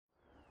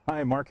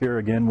Hi, Mark here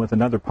again with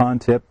another pond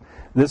tip.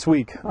 This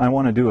week I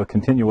want to do a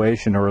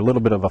continuation or a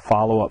little bit of a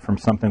follow-up from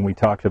something we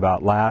talked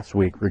about last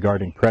week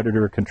regarding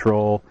predator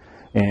control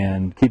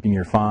and keeping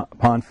your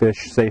pond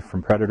fish safe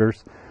from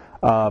predators.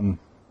 You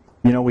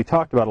know, we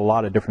talked about a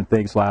lot of different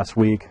things last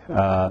week,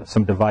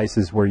 some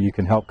devices where you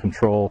can help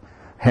control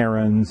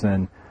herons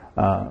and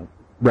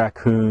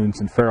raccoons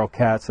and feral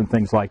cats and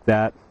things like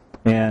that.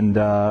 And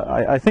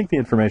I think the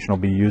information will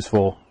be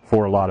useful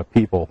for a lot of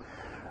people.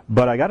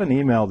 But I got an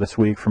email this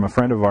week from a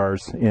friend of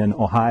ours in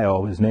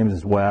Ohio. His name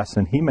is Wes,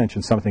 and he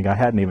mentioned something I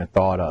hadn't even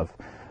thought of.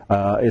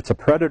 It's a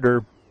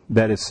predator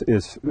that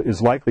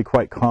is likely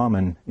quite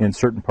common in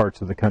certain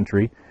parts of the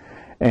country,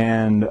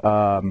 and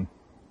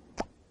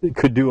it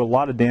could do a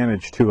lot of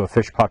damage to a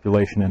fish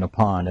population in a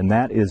pond, and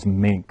that is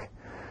mink.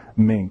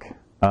 Mink.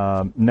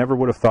 Never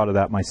would have thought of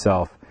that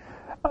myself.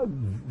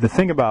 The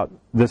thing about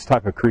this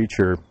type of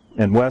creature,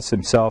 and Wes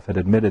himself had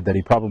admitted that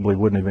he probably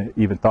wouldn't have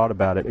even thought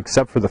about it,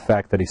 except for the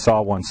fact that he saw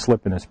one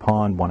slip in his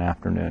pond one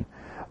afternoon.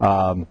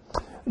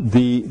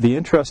 The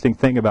interesting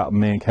thing about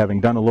mink, having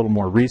done a little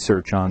more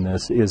research on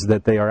this, is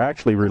that they are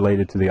actually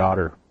related to the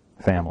otter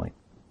family,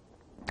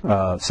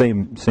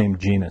 same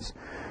genus.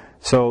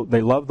 So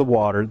they love the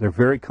water, they're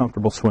very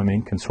comfortable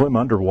swimming, can swim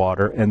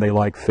underwater, and they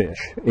like fish.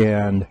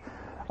 And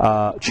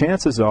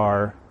chances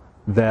are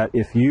that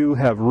if you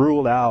have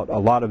ruled out a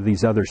lot of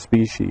these other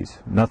species,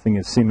 nothing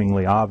is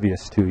seemingly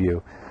obvious to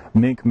you,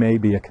 mink may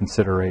be a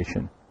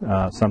consideration,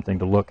 something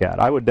to look at.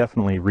 I would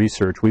definitely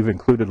research. We've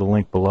included a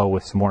link below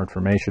with some more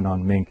information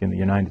on mink in the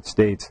United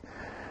States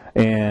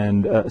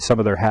and some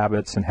of their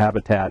habits and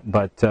habitat.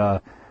 But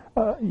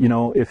you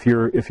know, if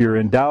you're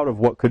in doubt of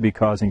what could be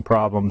causing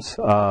problems,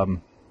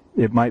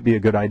 it might be a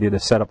good idea to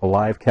set up a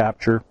live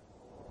capture.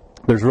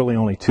 There's really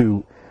only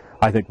two,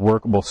 I think,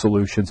 workable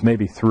solutions,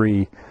 maybe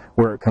three,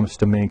 where it comes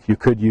to mink. You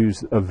could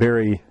use a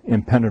very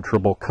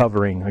impenetrable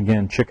covering.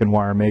 Again, chicken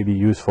wire may be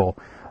useful.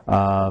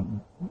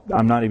 I'm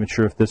not even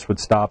sure if this would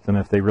stop them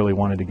if they really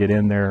wanted to get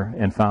in there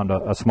and found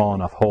a small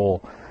enough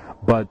hole.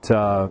 But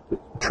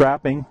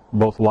trapping,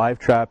 both live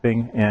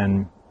trapping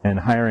and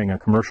hiring a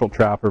commercial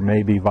trapper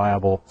may be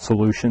viable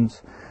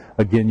solutions.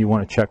 Again, you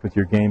want to check with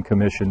your game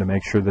commission to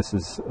make sure this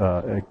is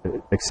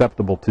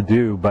acceptable to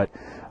do, but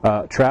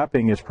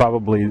trapping is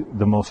probably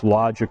the most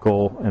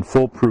logical and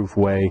foolproof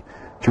way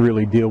to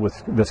really deal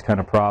with this kind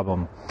of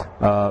problem.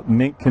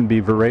 Mink can be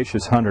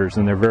voracious hunters,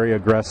 and they're very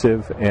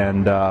aggressive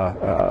and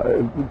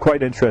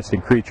quite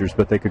interesting creatures,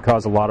 but they could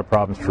cause a lot of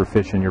problems for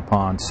fish in your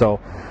pond. So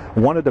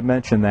wanted to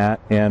mention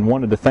that, and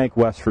wanted to thank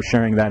Wes for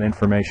sharing that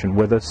information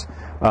with us.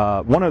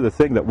 One other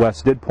thing that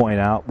Wes did point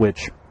out,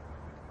 which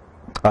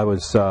I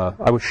was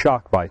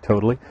shocked by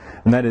totally,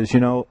 and that is, you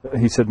know,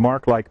 he said,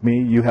 Mark, like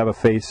me, you have a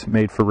face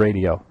made for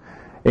radio.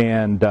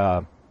 And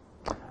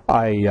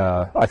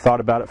I thought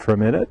about it for a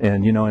minute,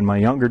 and you know, in my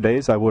younger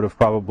days I would have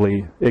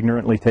probably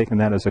ignorantly taken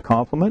that as a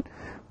compliment,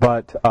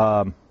 but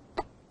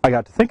I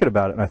got to thinking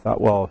about it, and I thought,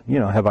 well, you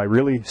know, have I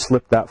really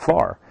slipped that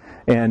far?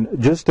 And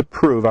just to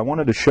prove, I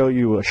wanted to show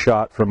you a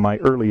shot from my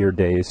earlier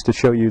days to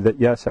show you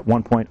that yes, at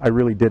one point I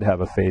really did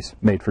have a face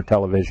made for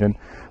television,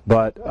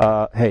 but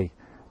hey,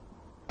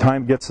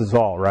 time gets us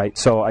all, right?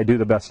 So I do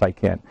the best I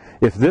can.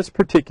 If this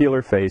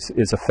particular face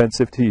is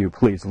offensive to you,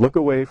 please look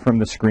away from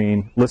the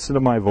screen, listen to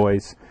my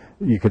voice.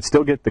 You can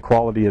still get the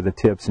quality of the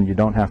tips, and you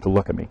don't have to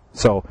look at me.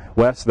 So,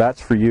 Wes,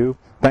 that's for you.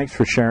 Thanks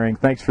for sharing.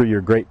 Thanks for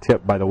your great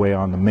tip, by the way,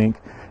 on the mink.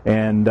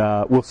 And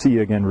we'll see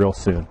you again real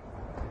soon.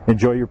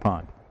 Enjoy your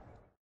pond.